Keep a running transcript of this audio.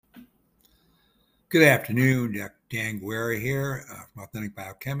Good afternoon, Dr. Dan Guerra here from Authentic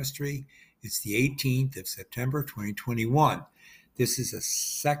Biochemistry. It's the 18th of September, 2021. This is a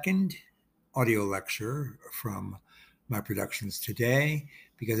second audio lecture from my productions today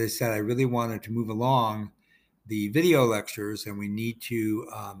because I said I really wanted to move along the video lectures and we need to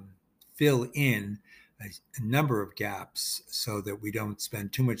fill in a number of gaps so that we don't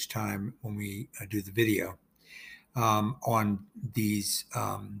spend too much time when we do the video on these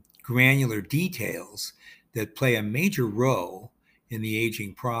granular details that play a major role in the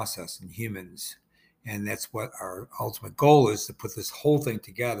aging process in humans. And that's what our ultimate goal is, to put this whole thing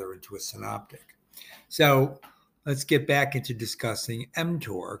together into a synoptic. So let's get back into discussing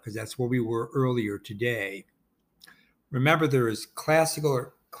mTOR, because that's where we were earlier today. Remember, there is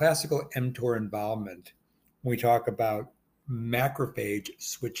classical mTOR involvement when we talk about macrophage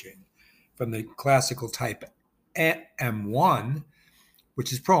switching from the classical type M1,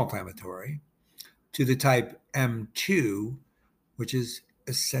 which is pro-inflammatory, to the type M2, which is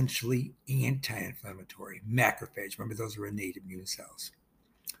essentially anti-inflammatory macrophage. Remember, those are innate immune cells.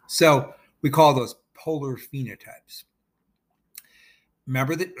 So we call those polar phenotypes.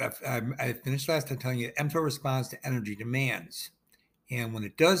 Remember that I finished last time telling you mTOR responds to energy demands. And when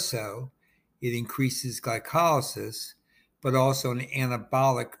it does so, it increases glycolysis, but also an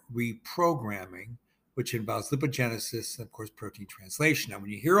anabolic reprogramming, which involves lipogenesis and, of course, protein translation. Now, when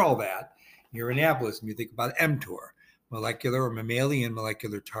you hear all that, you're anabolism, you think about mTOR, molecular or mammalian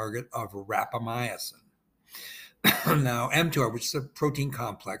molecular target of rapamycin. Now, mTOR, which is a protein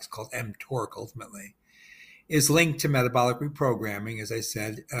complex called mTORC ultimately, is linked to metabolic reprogramming, as I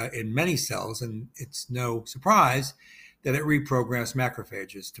said, in many cells, and it's no surprise that it reprograms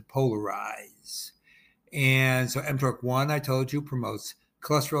macrophages to polarize. And so mTORC1, I told you, promotes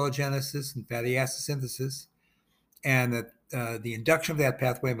cholesterologenesis and fatty acid synthesis, and that the induction of that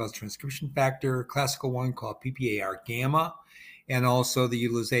pathway involves transcription factor, classical one called PPAR gamma, and also the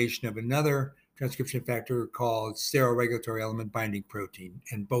utilization of another transcription factor called steroregulatory element binding protein,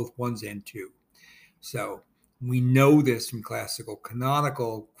 and both 1s and 2. So we know this from classical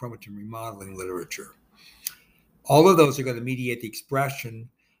canonical chromatin remodeling literature. All of those are going to mediate the expression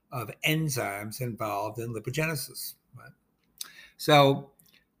of enzymes involved in lipogenesis. Right? So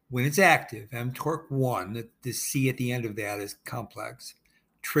when it's active, mTORC1, the C at the end of that is complex,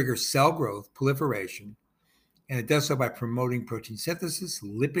 triggers cell growth, proliferation, and it does so by promoting protein synthesis,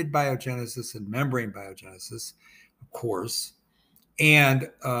 lipid biogenesis, and membrane biogenesis, of course, and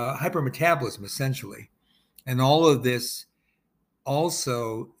hypermetabolism, essentially. And all of this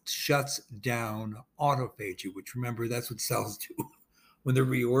also shuts down autophagy, which, remember, that's what cells do when they're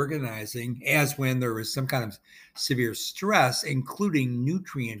reorganizing, as when there is some kind of severe stress, including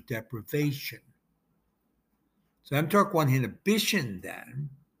nutrient deprivation. So mTORC1 inhibition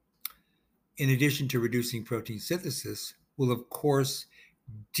then, in addition to reducing protein synthesis, will of course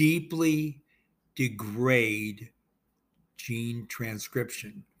deeply degrade gene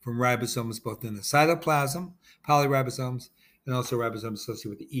transcription from ribosomes, both in the cytoplasm, polyribosomes, and also ribosomes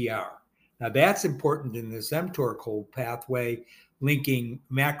associated with the ER. Now that's important in this mTOR whole pathway linking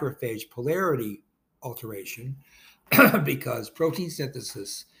macrophage polarity alteration because protein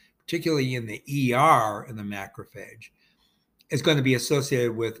synthesis, particularly in the ER in the macrophage, is going to be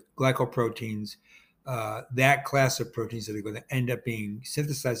associated with glycoproteins, that class of proteins that are going to end up being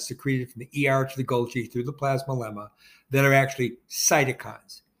synthesized, secreted from the ER to the Golgi through the plasma lemma, that are actually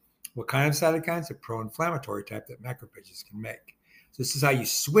cytokines. What kind of cytokines? A pro-inflammatory type that macrophages can make. So this is how you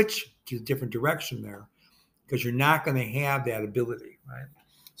switch to a different direction there, because you're not going to have that ability, right?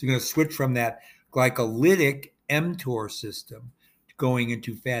 So you're going to switch from that glycolytic mTOR system to going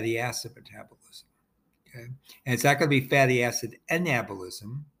into fatty acid metabolism, okay? And it's not going to be fatty acid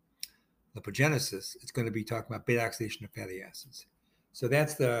anabolism, lipogenesis. It's going to be talking about beta oxidation of fatty acids. So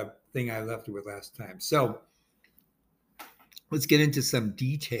that's the thing I left you with last time. So let's get into some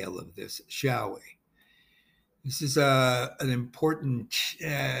detail of this, shall we? This is an important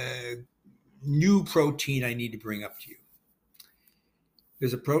new protein I need to bring up to you.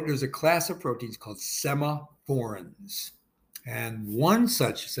 There's a class of proteins called semaphorins, and one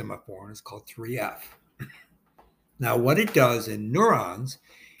such semaphorin is called 3F. Now, what it does in neurons,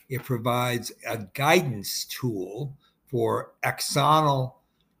 it provides a guidance tool for axonal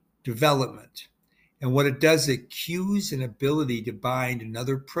development. And what it does, it cues an ability to bind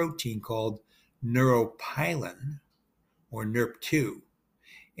another protein called neuropilin, or NERP2,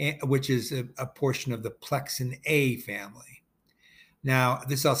 which is a portion of the plexin A family. Now,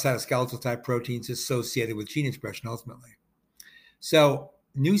 this cell cytoskeletal type protein is associated with gene expression ultimately. So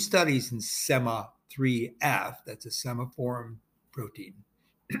new studies in SEMA3F, that's a semaphorin protein,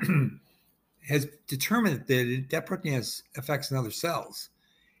 has determined that that protein has effects in other cells,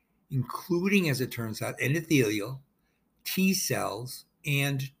 including, as it turns out, endothelial, T cells,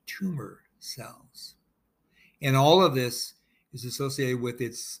 and tumor cells. And all of this is associated with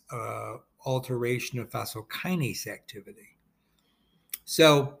its alteration of phosphokinase activity.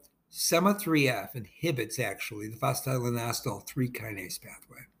 So SEMA3F inhibits actually the phosphodylinositol 3 kinase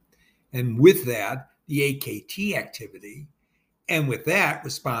pathway. And with that, the AKT activity, and with that,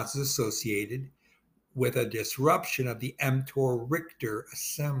 responses associated with a disruption of the mTOR Richter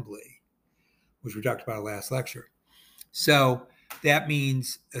assembly, which we talked about last lecture. So that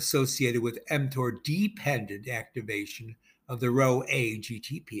means associated with mTOR-dependent activation of the RhoA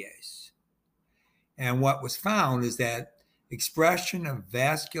GTPase. And what was found is that expression of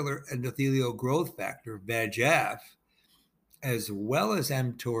vascular endothelial growth factor, VEGF, as well as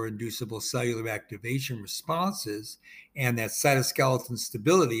mTOR-inducible cellular activation responses and that cytoskeleton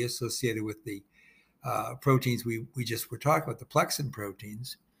stability associated with the proteins we just were talking about, the plexin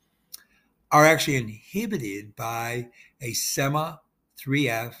proteins, are actually inhibited by a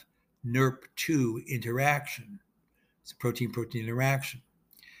SEMA3F NERP2 interaction. It's a protein-protein interaction.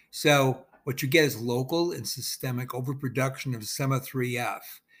 So what you get is local and systemic overproduction of SEMA3F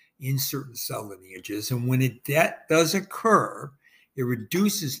in certain cell lineages. And when that does occur, it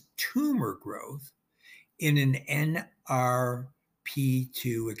reduces tumor growth in an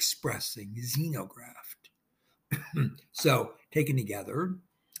NRP2 expressing xenograft. So taken together,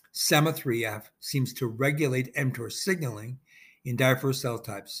 SEMA3F seems to regulate mTOR signaling in diverse cell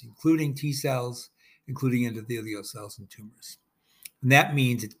types, including T cells, including endothelial cells and tumors. And that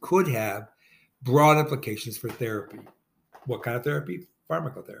means it could have broad implications for therapy. What kind of therapy?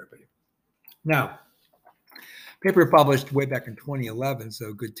 Pharmacotherapy. Now, paper published way back in 2011, so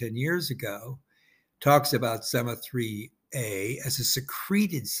a good 10 years ago, talks about SEMA3A as a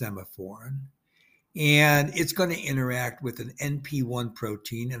secreted semaphorin, and it's going to interact with an NP1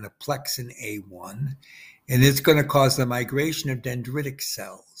 protein and a plexin A1, and it's going to cause the migration of dendritic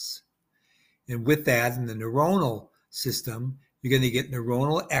cells. And with that, in the neuronal system, you're going to get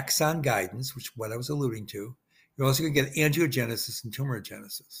neuronal exon guidance, which is what I was alluding to. You're also going to get angiogenesis and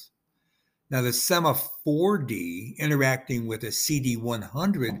tumorigenesis. Now, the SEMA4D interacting with a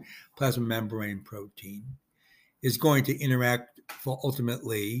CD100 plasma membrane protein is going to interact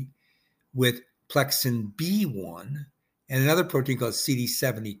ultimately with plexin B1 and another protein called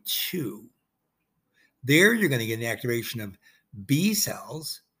CD72. There, you're going to get an activation of B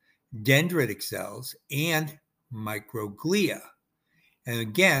cells, dendritic cells, and microglia. And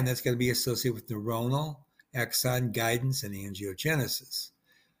again, that's going to be associated with neuronal exon guidance and angiogenesis.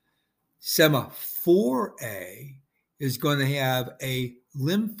 SEMA4A is going to have a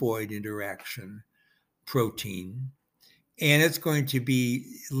lymphoid interaction protein, and it's going to be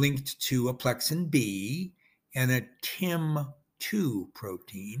linked to a plexin B and a TIM2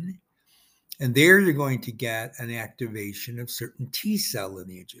 protein. And there you're going to get an activation of certain T cell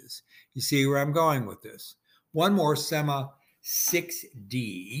lineages. You see where I'm going with this? One more,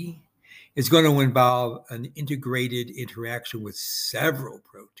 SEMA6D, is going to involve an integrated interaction with several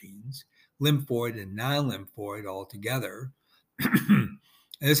proteins, lymphoid and non-lymphoid altogether. And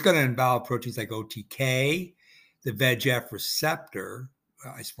it's going to involve proteins like OTK, the VEGF receptor,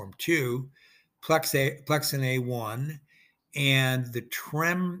 isoform 2, plexin A1, and the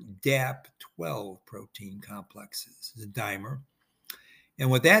TREM-DAP12 protein complexes, the dimer. And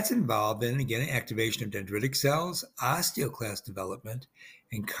what that's involved in, again, activation of dendritic cells, osteoclast development,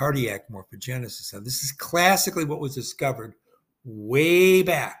 and cardiac morphogenesis. So this is classically what was discovered way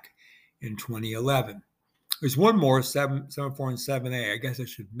back in 2011. There's one more, SEMA4 and 7A, I guess I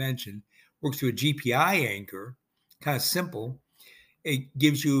should mention, works through a GPI anchor, kind of simple. It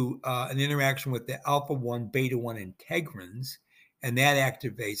gives you an interaction with the alpha-1, beta-1 integrins, and that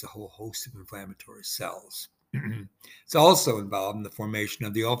activates a whole host of inflammatory cells. It's also involved in the formation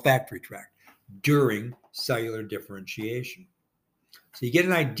of the olfactory tract during cellular differentiation. So you get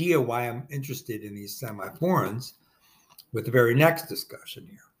an idea why I'm interested in these semiphorins with the very next discussion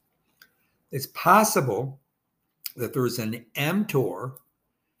here. It's possible that there's an mTOR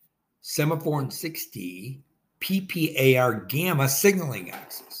semaphorin 6D PPAR gamma signaling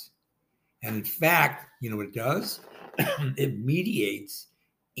axis. And in fact, you know what it does? It mediates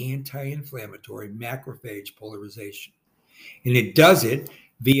anti-inflammatory macrophage polarization. And it does it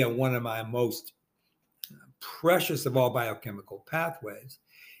via one of my most precious of all biochemical pathways.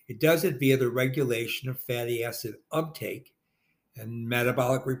 It does it via the regulation of fatty acid uptake and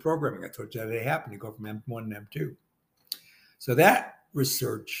metabolic reprogramming. I told you that it happened to go from M1 to M2. So that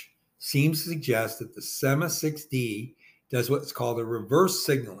research seems to suggest that the SEMA6D does what's called a reverse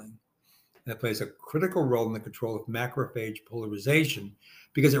signaling That plays a critical role in the control of macrophage polarization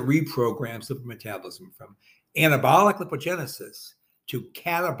because it reprograms lipid metabolism from anabolic lipogenesis to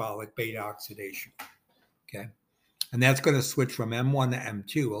catabolic beta oxidation. Okay. And that's going to switch from M1 to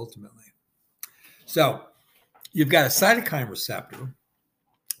M2 ultimately. So you've got a cytokine receptor,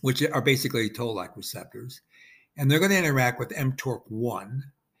 which are basically toll-like receptors, and they're going to interact with mTORC1.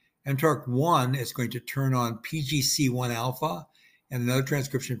 mTORC1 is going to turn on PGC1 alpha and another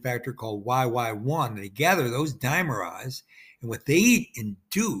transcription factor called YY1. And together, those dimerize, and what they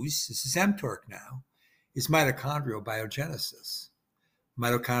induce, this is mTORC now, is mitochondrial biogenesis.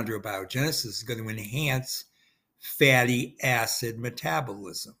 Mitochondrial biogenesis is going to enhance fatty acid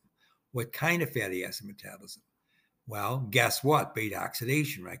metabolism. What kind of fatty acid metabolism? Well, guess what? Beta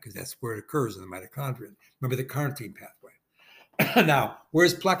oxidation, right? Because that's where it occurs in the mitochondria. Remember the carnitine pathway. Now,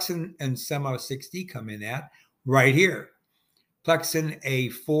 where's plexin and SEMA6D come in at? Right here. Plexin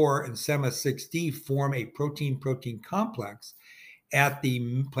A4 and SEMA6D form a protein-protein complex at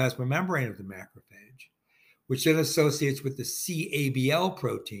the plasma membrane of the macrophage, which then associates with the CABL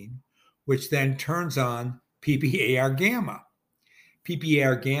protein, which then turns on PPAR gamma.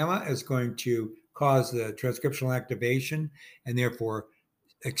 PPAR gamma is going to cause the transcriptional activation and therefore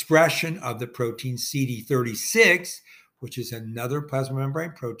expression of the protein CD36, which is another plasma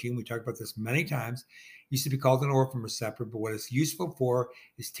membrane protein. We talked about this many times. It used to be called an orphan receptor, but what it's useful for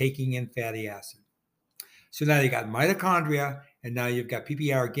is taking in fatty acid. So now you got mitochondria, and now you've got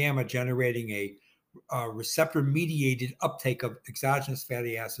PPAR gamma generating a receptor-mediated uptake of exogenous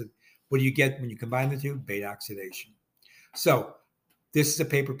fatty acid. What do you get when you combine the two? Beta oxidation. So this is a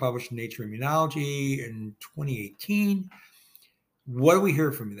paper published in Nature Immunology in 2018. What do we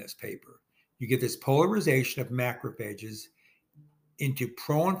hear from this paper? You get this polarization of macrophages into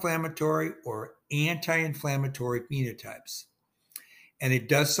pro-inflammatory or anti-inflammatory phenotypes. And it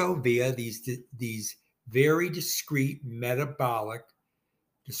does so via these very discrete metabolic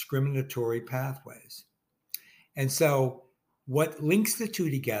discriminatory pathways. And so what links the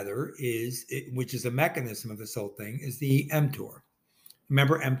two together which is a mechanism of this whole thing, is the mTOR.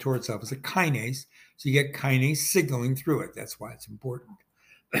 Remember, mTOR itself is a kinase, so you get kinase signaling through it. That's why it's important.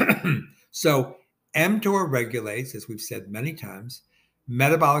 So mTOR regulates, as we've said many times,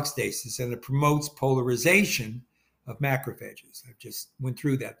 metabolic stasis, and it promotes polarization of macrophages. I just went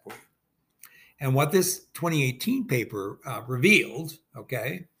through that for you. And what this 2018 paper revealed,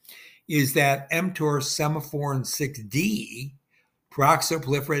 okay, is that mTOR semaphore 6D,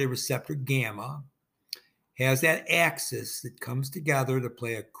 peroxoproliferated receptor gamma, has that axis that comes together to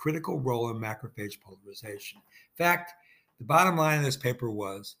play a critical role in macrophage polarization. In fact, the bottom line of this paper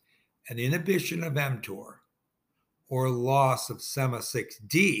was an inhibition of mTOR or loss of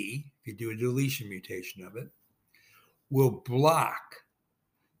SEMA6D, if you do a deletion mutation of it, will block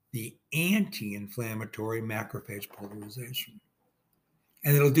the anti-inflammatory macrophage polarization.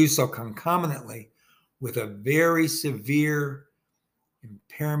 And it'll do so concomitantly with a very severe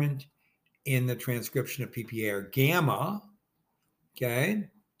impairment in the transcription of PPAR gamma, okay?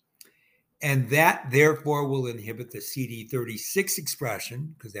 And that therefore will inhibit the CD36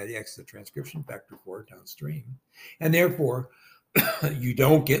 expression, because that acts as a transcription factor for it downstream. And therefore, you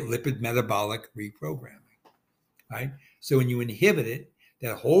don't get lipid metabolic reprogramming, right? So when you inhibit it,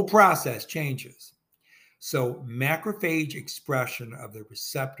 that whole process changes. So macrophage expression of the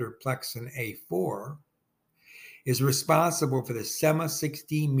receptor plexin A4 is responsible for the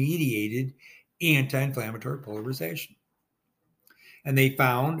SEMA6D mediated anti-inflammatory polarization. And they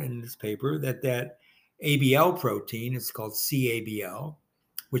found in this paper that ABL protein, it's called CABL,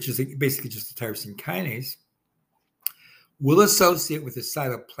 which is basically just a tyrosine kinase, will associate with the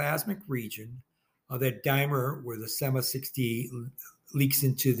cytoplasmic region of that dimer where the SEMA6D leaks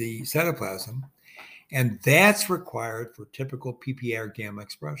into the cytoplasm. And that's required for typical PPAR gamma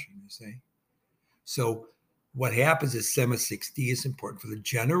expression, you see. So what happens is SEMA6D is important for the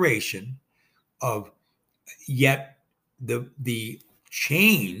generation of yet the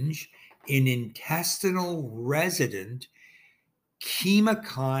change in intestinal resident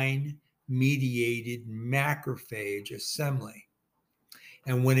chemokine mediated macrophage assembly.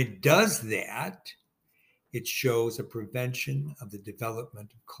 And when it does that, it shows a prevention of the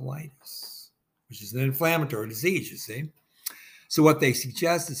development of colitis, which is an inflammatory disease, you see. So what they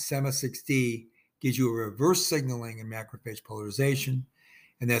suggest is SEMA6D gives you a reverse signaling in macrophage polarization,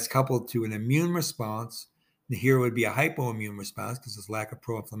 and that's coupled to an immune response. And here would be a hypoimmune response because there's lack of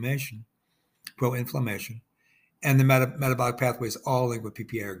pro-inflammation, and the metabolic pathways all linked with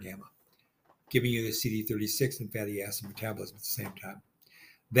PPAR gamma, giving you the CD36 and fatty acid metabolism at the same time.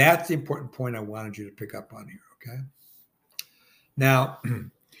 That's the important point I wanted you to pick up on here, okay? Now,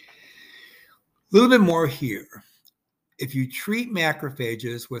 little bit more here. If you treat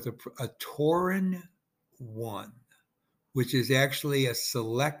macrophages with a taurin 1, which is actually a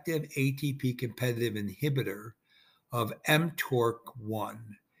selective ATP competitive inhibitor of mTORC1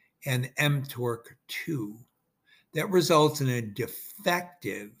 and mTORC2, that results in a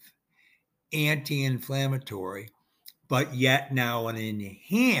defective anti-inflammatory, but yet now an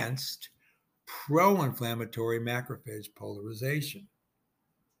enhanced pro-inflammatory macrophage polarization.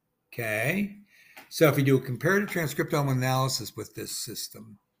 Okay? So if you do a comparative transcriptome analysis with this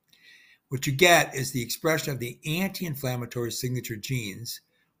system, what you get is the expression of the anti-inflammatory signature genes,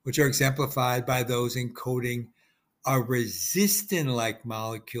 which are exemplified by those encoding a resistin-like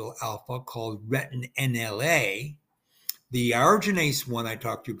molecule alpha called retin-NLA, the arginase 1 I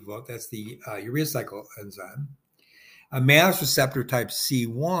talked to you about, that's the urea cycle enzyme, a mannose receptor type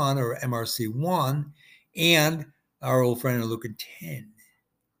C1 or MRC1, and our old friend interleukin 10.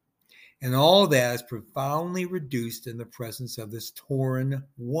 And all that is profoundly reduced in the presence of this taurin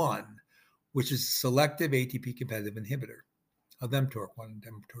 1, which is a selective ATP competitive inhibitor of mTORC1 and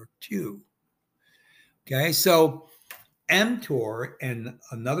mTORC2. Okay, so mTOR and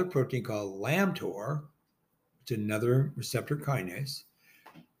another protein called LAMTOR, which is another receptor kinase,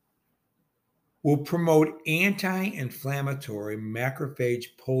 will promote anti-inflammatory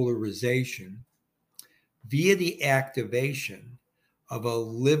macrophage polarization via the activation of a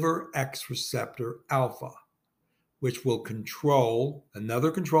liver X receptor alpha, which will control another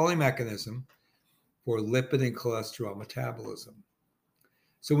controlling mechanism for lipid and cholesterol metabolism.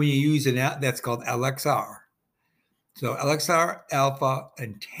 So when you use that's called LXR. So LXR alpha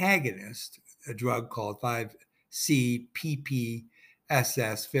antagonist, a drug called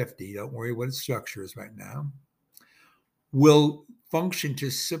 5-CPPSS50, don't worry what its structure is right now, will function to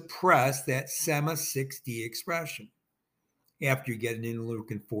suppress that SEMA6D expression after you get an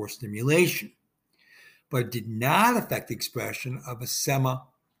interleukin-4 stimulation. But it did not affect the expression of a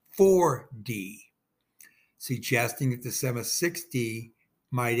SEMA4D, suggesting that the SEMA6D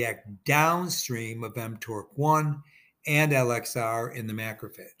might act downstream of mTORC1 and LXR in the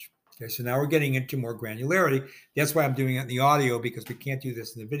macrophage. Okay, so now we're getting into more granularity. That's why I'm doing it in the audio, because we can't do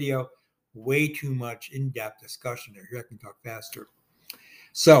this in the video. Way too much in-depth discussion there. Here I can talk faster.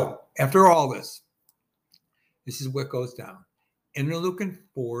 So after all this is what goes down.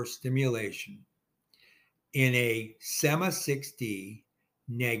 Interleukin-4 stimulation in a SEMA6D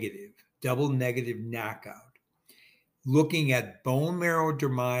negative, double negative knockout, looking at bone marrow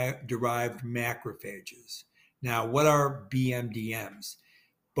derived macrophages. Now, what are BMDMs?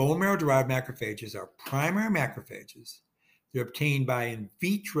 Bone marrow derived macrophages are primary macrophages. They're obtained by in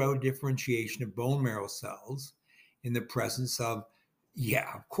vitro differentiation of bone marrow cells in the presence of,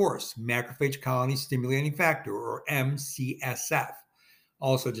 of course, macrophage colony stimulating factor, or MCSF,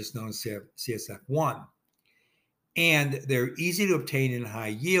 also just known as CSF1. And they're easy to obtain in high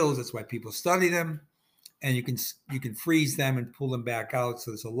yields. That's why people study them. And you can freeze them and pull them back out.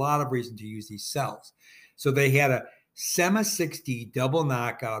 So there's a lot of reason to use these cells. So they had a SEMA6D double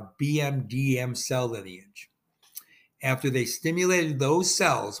knockout BMDM cell lineage. After they stimulated those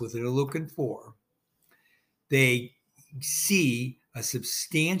cells with interleukin-4, they see a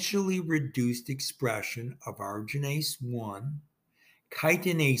substantially reduced expression of arginase 1,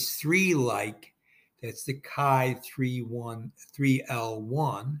 chitinase 3-like, that's the Chi3L1,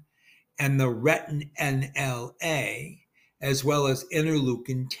 and the retin-NLA, as well as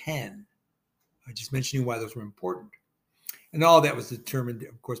interleukin 10. I just mentioned why those were important. And all that was determined,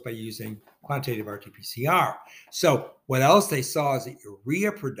 of course, by using quantitative RT-PCR. So what else they saw is that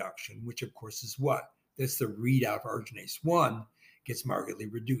urea production, which of course is what? That's the readout of arginase 1, gets markedly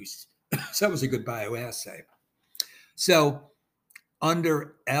reduced. So that was a good bioassay. So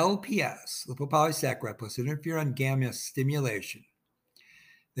under LPS, lipopolysaccharide plus interferon gamma stimulation,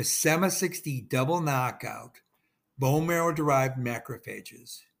 the SEMA6D double knockout bone marrow-derived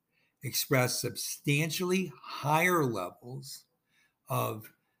macrophages express substantially higher levels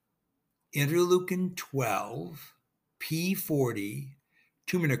of interleukin 12, P40,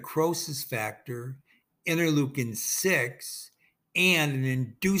 tumor necrosis factor, interleukin 6, and an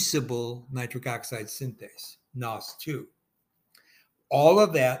inducible nitric oxide synthase, NOS2. All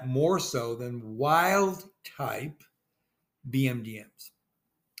of that more so than wild type BMDMs.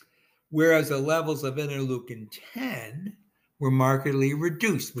 Whereas the levels of interleukin 10 were markedly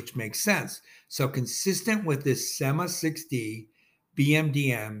reduced, which makes sense. So consistent with this SEMA6D,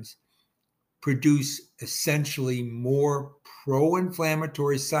 BMDMs produce essentially more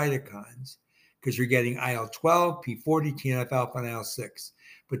pro-inflammatory cytokines because you're getting IL-12, P40, TNF-alpha, and IL-6,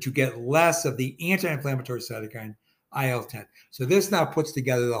 but you get less of the anti-inflammatory cytokine IL-10. So this now puts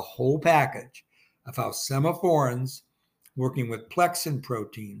together the whole package of how semaphorins, working with plexin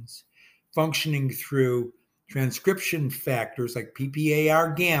proteins, functioning through transcription factors like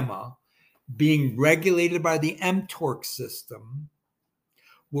PPAR gamma, being regulated by the mTORC system,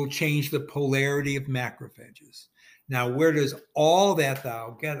 will change the polarity of macrophages. Now, where does all that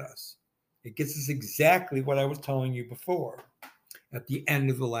thou get us? It gets us exactly what I was telling you before at the end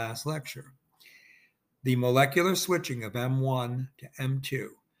of the last lecture. The molecular switching of M1 to M2,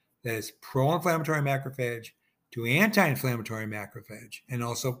 that is pro-inflammatory macrophage to anti-inflammatory macrophage, and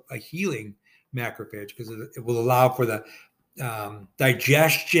also a healing macrophage, because it will allow for the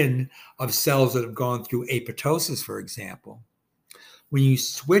digestion of cells that have gone through apoptosis, for example. When you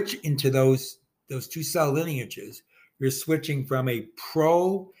switch into those two cell lineages, you're switching from a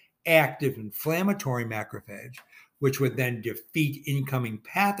proactive inflammatory macrophage, which would then defeat incoming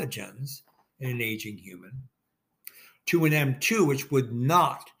pathogens in an aging human, to an M2, which would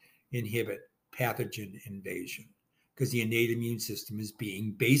not inhibit pathogen invasion, because the innate immune system is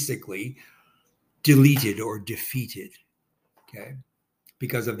being basically deleted or defeated, okay,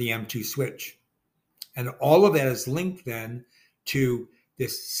 because of the M2 switch. And all of that is linked then to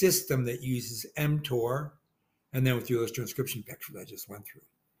this system that uses mTOR, and then with the those transcription factors I just went through.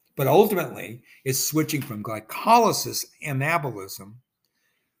 But ultimately, it's switching from glycolysis, anabolism,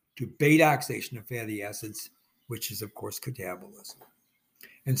 to beta oxidation of fatty acids, which is, of course, catabolism.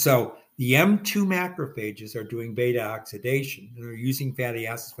 And so the M2 macrophages are doing beta oxidation, and are using fatty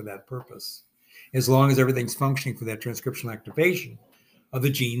acids for that purpose, as long as everything's functioning for that transcriptional activation of the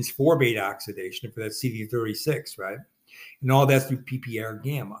genes for beta oxidation, for that CD36, right? And all that's through PPAR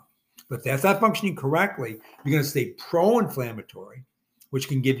gamma. But if that's not functioning correctly, you're going to stay pro-inflammatory, which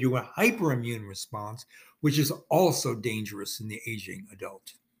can give you a hyperimmune response, which is also dangerous in the aging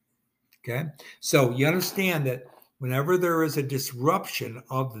adult. Okay? So you understand that whenever there is a disruption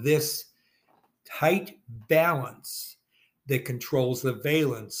of this tight balance that controls the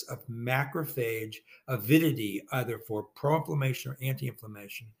valence of macrophage avidity, either for pro-inflammation or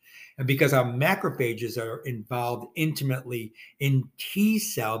anti-inflammation. And because our macrophages are involved intimately in T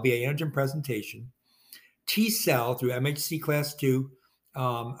cell via antigen presentation, T cell through MHC class 2,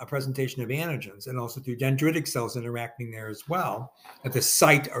 a presentation of antigens, and also through dendritic cells interacting there as well at the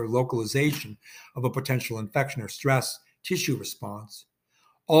site or localization of a potential infection or stress tissue response.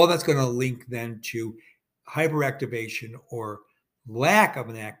 All that's going to link then to hyperactivation or lack of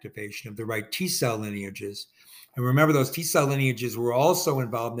an activation of the right T cell lineages. And remember, those T cell lineages were also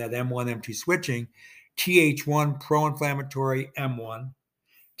involved in that M1, M2 switching. Th1, pro-inflammatory M1,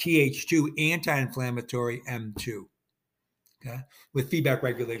 Th2, anti-inflammatory M2, okay, with feedback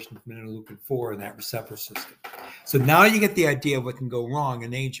regulation from interleukin 4 in that receptor system. So now you get the idea of what can go wrong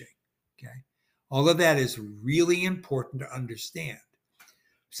in aging, okay? All of that is really important to understand.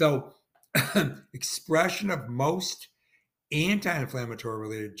 So expression of most anti-inflammatory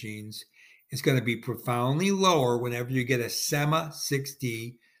related genes is going to be profoundly lower whenever you get a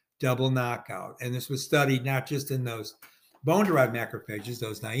SEMA6D double knockout. And this was studied not just in those bone-derived macrophages,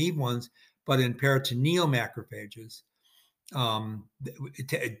 those naive ones, but in peritoneal macrophages,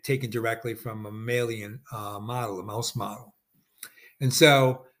 taken directly from a mammalian model, a mouse model. And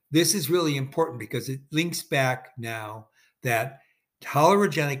so this is really important because it links back now that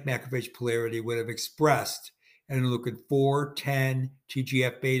tolerogenic macrophage polarity would have expressed interleukin 4, 10,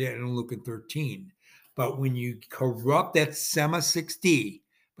 TGF beta, and interleukin 13. But when you corrupt that SEMA6D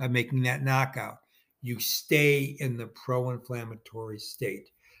by making that knockout, you stay in the pro-inflammatory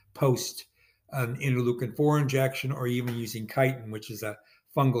state post an interleukin 4 injection, or even using chitin, which is a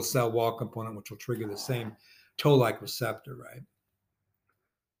fungal cell wall component, which will trigger the same toll-like receptor, right?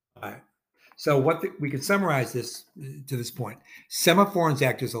 All right. So we can summarize this to this point. Semaphorins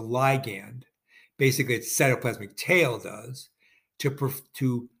act as a ligand. Basically, its cytoplasmic tail does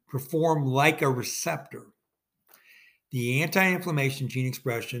to perform like a receptor. The anti-inflammation gene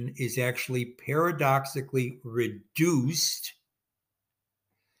expression is actually paradoxically reduced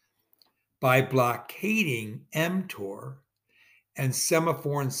by blockading mTOR, and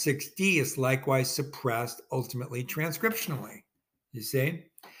semaphorin 6D is likewise suppressed ultimately transcriptionally. You see?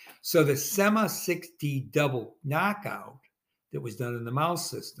 So the SEMA6D double knockout that was done in the mouse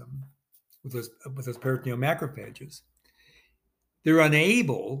system with those peritoneal macrophages, they're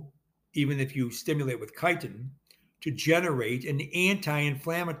unable, even if you stimulate with chitin, to generate an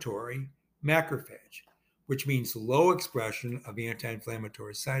anti-inflammatory macrophage, which means low expression of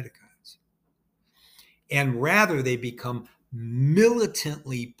anti-inflammatory cytokines. And rather, they become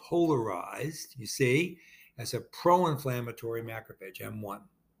militantly polarized, you see, as a pro-inflammatory macrophage, M1.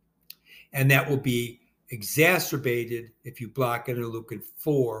 And that will be exacerbated if you block interleukin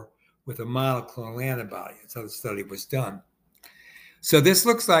 4 with a monoclonal antibody. That's how the study was done. So this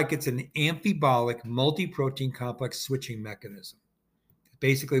looks like it's an amphibolic multi-protein complex switching mechanism.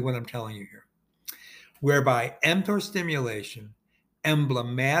 Basically what I'm telling you here, whereby mTOR stimulation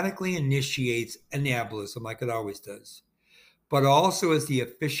emblematically initiates anabolism like it always does, but also is the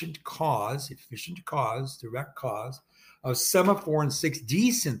efficient cause, direct cause of semaphore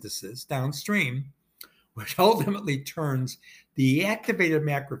 6D synthesis downstream, which ultimately turns the activated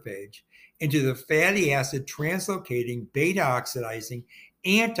macrophage into the fatty acid translocating, beta oxidizing,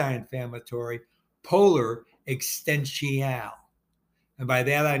 anti-inflammatory polar extensial. And by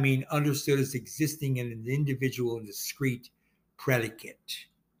that, I mean understood as existing in an individual and discrete predicate.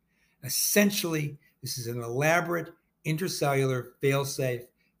 Essentially, this is an elaborate intracellular fail-safe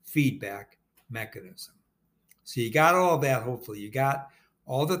feedback mechanism. So you got all of that, hopefully. You got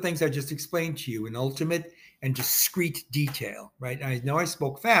all the things I just explained to you in ultimate and discrete detail, right? I know I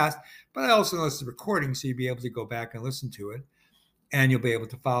spoke fast, but I also know it's a recording, so you'll be able to go back and listen to it, and you'll be able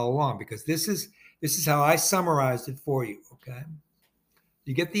to follow along, because this is how I summarized it for you, okay?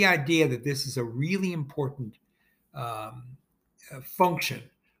 You get the idea that this is a really important function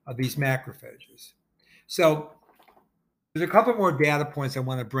of these macrophages. So there's a couple more data points I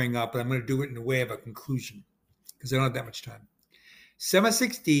want to bring up, but I'm going to do it in the way of a conclusion because I don't have that much time.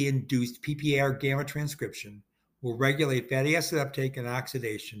 SEMA6D-induced PPAR gamma transcription will regulate fatty acid uptake and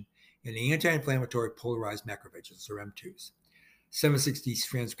oxidation in anti-inflammatory polarized macrophages, or M2s. SEMA6D's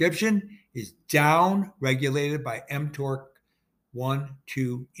transcription is down-regulated by mTOR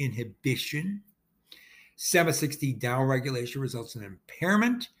 1,2 inhibition. SEMA6D downregulation results in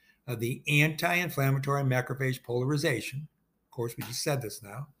impairment of the anti-inflammatory macrophage polarization. Of course, we just said this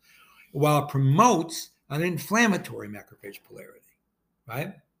now, while it promotes an inflammatory macrophage polarity,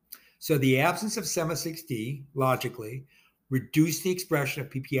 right? So the absence of SEMA6D, logically, reduced the expression of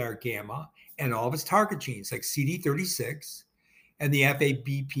PPAR gamma and all of its target genes like CD36 and the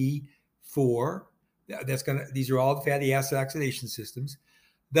FABP4. These are all the fatty acid oxidation systems,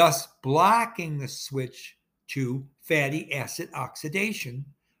 thus blocking the switch to fatty acid oxidation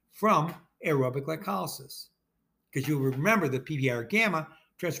from aerobic glycolysis. Because you'll remember that PPAR gamma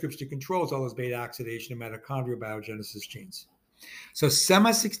transcription controls all those beta oxidation and mitochondrial biogenesis genes. So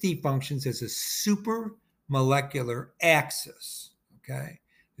SEMA6D functions as a supramolecular axis. Okay,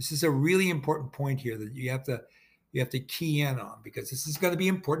 this is a really important point here that you have to key in on, because this is going to be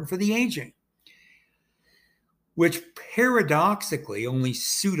important for the aging, which paradoxically, only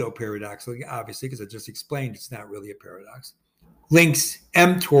pseudo-paradoxically, obviously, because I just explained it's not really a paradox, links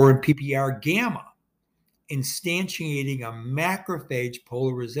mTOR and PPAR gamma, instantiating a macrophage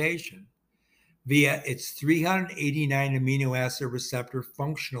polarization via its 389 amino acid receptor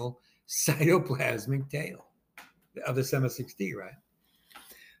functional cytoplasmic tail of the SEMA6D, right?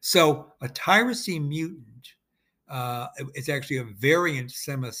 So a tyrosine mutant is actually a variant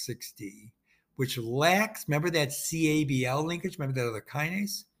SEMA6D, which lacks, remember that CABL linkage, remember that other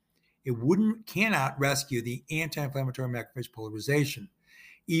kinase? It cannot rescue the anti-inflammatory macrophage polarization,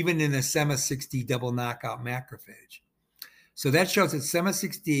 even in a SEMA6D double knockout macrophage. So that shows that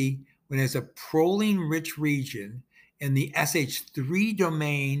SEMA6D, when there's a proline-rich region in the SH3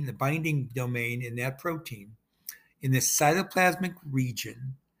 domain, the binding domain in that protein, in the cytoplasmic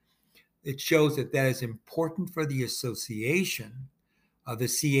region, it shows that is important for the association of the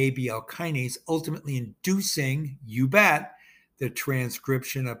CABL kinase, ultimately inducing, you bet, the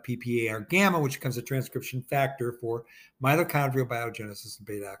transcription of PPAR gamma, which becomes a transcription factor for mitochondrial biogenesis and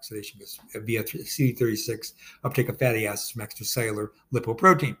beta oxidation via CD36 uptake of fatty acids from extracellular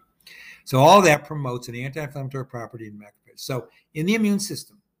lipoprotein. So all that promotes an anti-inflammatory property in macrophage. So in the immune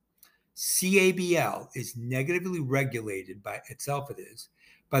system, CABL is negatively regulated by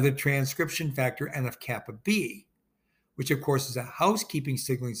the transcription factor NF-kappa B, which of course is a housekeeping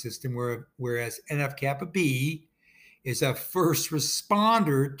signaling system, whereas NF-kappa B is a first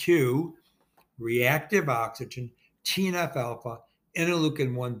responder to reactive oxygen, TNF-alpha,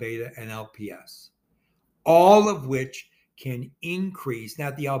 interleukin-1 beta, and LPS, all of which can increase,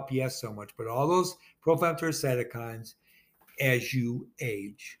 not the LPS so much, but all those pro-inflammatory cytokines as you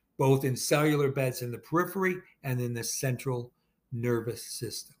age, both in cellular beds in the periphery and in the central nervous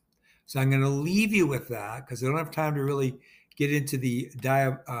system. So I'm going to leave you with that because I don't have time to really get into the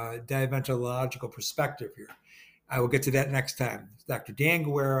diabettological perspective here. I will get to that next time. It's Dr. Dan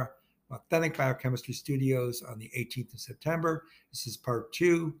Guerra, Authentic Biochemistry Studios on the 18th of September. This is part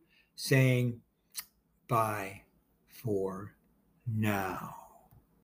 2, saying bye for now.